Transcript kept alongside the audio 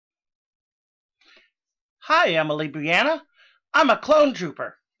Hi, Emily Brianna. I'm a clone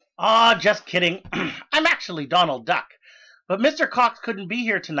trooper. Aw, just kidding. I'm actually Donald Duck. But Mr. Cox couldn't be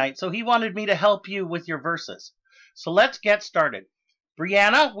here tonight, so he wanted me to help you with your verses. So let's get started.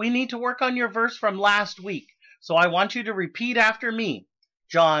 Brianna, we need to work on your verse from last week. So I want you to repeat after me.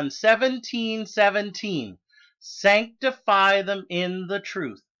 John 17:17. Sanctify them in the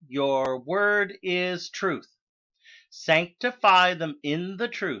truth. Your word is truth. Sanctify them in the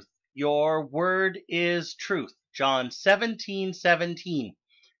truth. Your word is truth. John 17:17.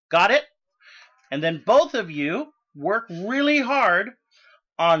 Got it? And then both of you work really hard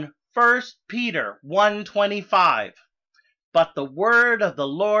on 1 Peter 1:25. But the word of the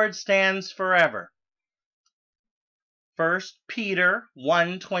Lord stands forever. 1 Peter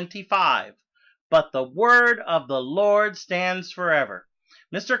 1:25. But the word of the Lord stands forever.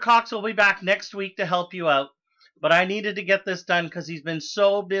 Mr. Cox will be back next week to help you out, but I needed to get this done because he's been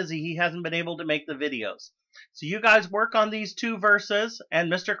so busy he hasn't been able to make the videos. So you guys work on these two verses,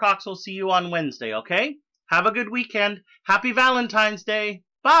 and Mr. Cox will see you on Wednesday, okay? Have a good weekend. Happy Valentine's Day.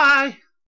 Bye!